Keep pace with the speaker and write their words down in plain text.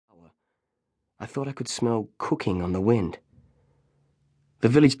I thought I could smell cooking on the wind. The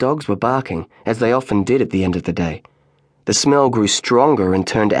village dogs were barking, as they often did at the end of the day. The smell grew stronger and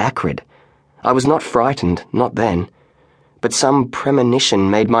turned acrid. I was not frightened, not then, but some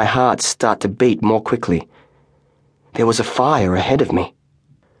premonition made my heart start to beat more quickly. There was a fire ahead of me.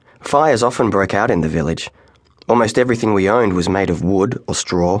 Fires often broke out in the village. Almost everything we owned was made of wood or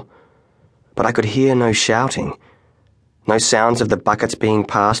straw. But I could hear no shouting, no sounds of the buckets being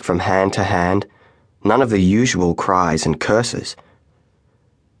passed from hand to hand, none of the usual cries and curses.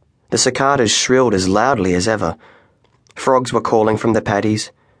 The cicadas shrilled as loudly as ever. Frogs were calling from the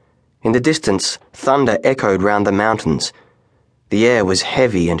paddies. In the distance, thunder echoed round the mountains. The air was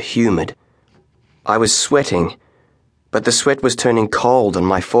heavy and humid. I was sweating, but the sweat was turning cold on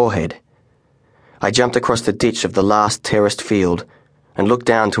my forehead. I jumped across the ditch of the last terraced field and looked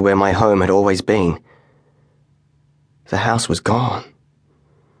down to where my home had always been. The house was gone.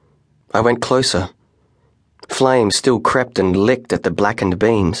 I went closer. Flames still crept and licked at the blackened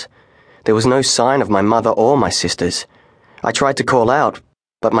beams. There was no sign of my mother or my sisters. I tried to call out,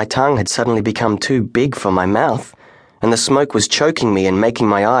 but my tongue had suddenly become too big for my mouth, and the smoke was choking me and making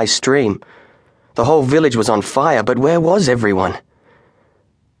my eyes stream. The whole village was on fire, but where was everyone?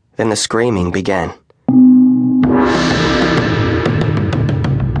 Then the screaming began.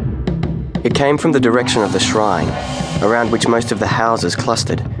 It came from the direction of the shrine, around which most of the houses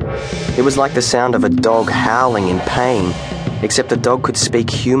clustered. It was like the sound of a dog howling in pain, except the dog could speak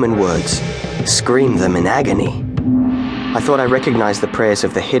human words, scream them in agony. I thought I recognized the prayers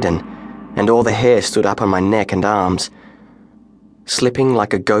of the hidden, and all the hair stood up on my neck and arms. Slipping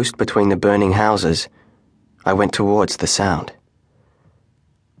like a ghost between the burning houses, I went towards the sound.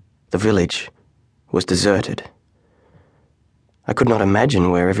 The village was deserted. I could not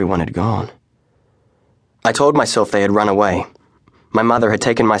imagine where everyone had gone. I told myself they had run away. My mother had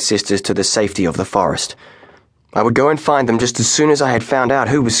taken my sisters to the safety of the forest. I would go and find them just as soon as I had found out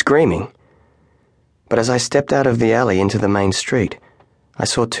who was screaming. But as I stepped out of the alley into the main street, I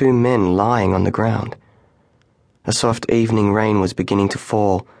saw two men lying on the ground. A soft evening rain was beginning to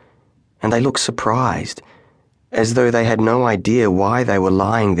fall, and they looked surprised, as though they had no idea why they were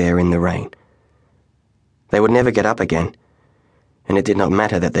lying there in the rain. They would never get up again, and it did not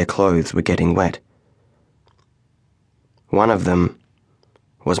matter that their clothes were getting wet. One of them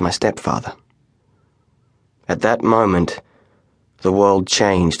was my stepfather. At that moment, the world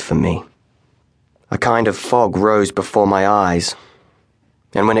changed for me. A kind of fog rose before my eyes,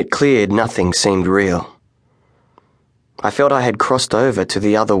 and when it cleared, nothing seemed real. I felt I had crossed over to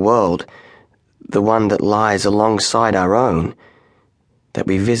the other world, the one that lies alongside our own, that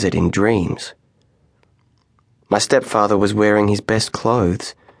we visit in dreams. My stepfather was wearing his best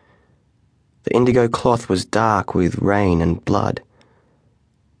clothes. The indigo cloth was dark with rain and blood.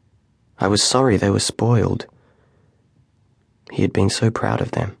 I was sorry they were spoiled. He had been so proud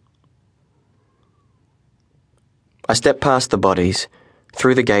of them. I stepped past the bodies,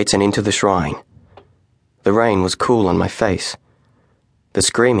 through the gates and into the shrine. The rain was cool on my face. The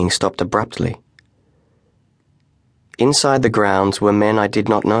screaming stopped abruptly. Inside the grounds were men I did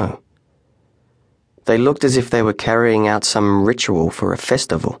not know. They looked as if they were carrying out some ritual for a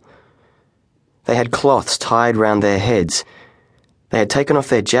festival. They had cloths tied round their heads. They had taken off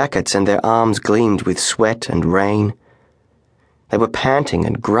their jackets and their arms gleamed with sweat and rain. They were panting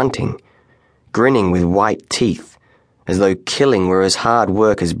and grunting, grinning with white teeth, as though killing were as hard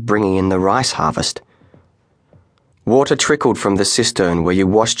work as bringing in the rice harvest. Water trickled from the cistern where you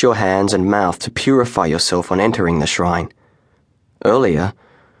washed your hands and mouth to purify yourself on entering the shrine. Earlier,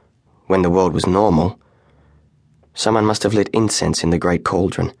 when the world was normal, someone must have lit incense in the great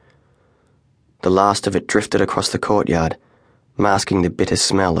cauldron. The last of it drifted across the courtyard, masking the bitter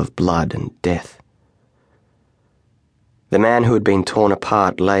smell of blood and death. The man who had been torn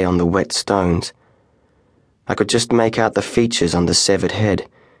apart lay on the wet stones. I could just make out the features on the severed head.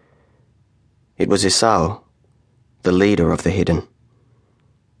 It was Esau, the leader of the hidden.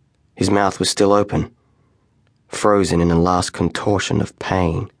 His mouth was still open, frozen in a last contortion of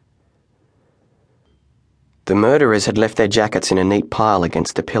pain. The murderers had left their jackets in a neat pile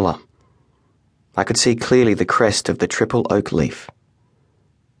against a pillar. I could see clearly the crest of the triple oak leaf.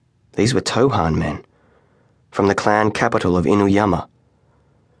 These were Hearn men, from the clan capital of Inuyama.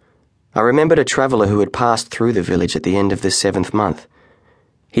 I remembered a traveller who had passed through the village at the end of the 7th month.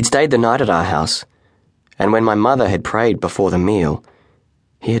 He'd stayed the night at our house, and when my mother had prayed before the meal,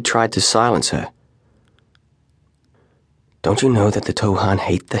 he had tried to silence her. "Don't you know that the Hearn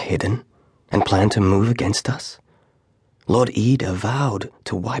hate the hidden and plan to move against us? Lord Ida vowed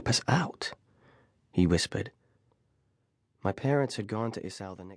to wipe us out," he whispered. My parents had gone to Isao the next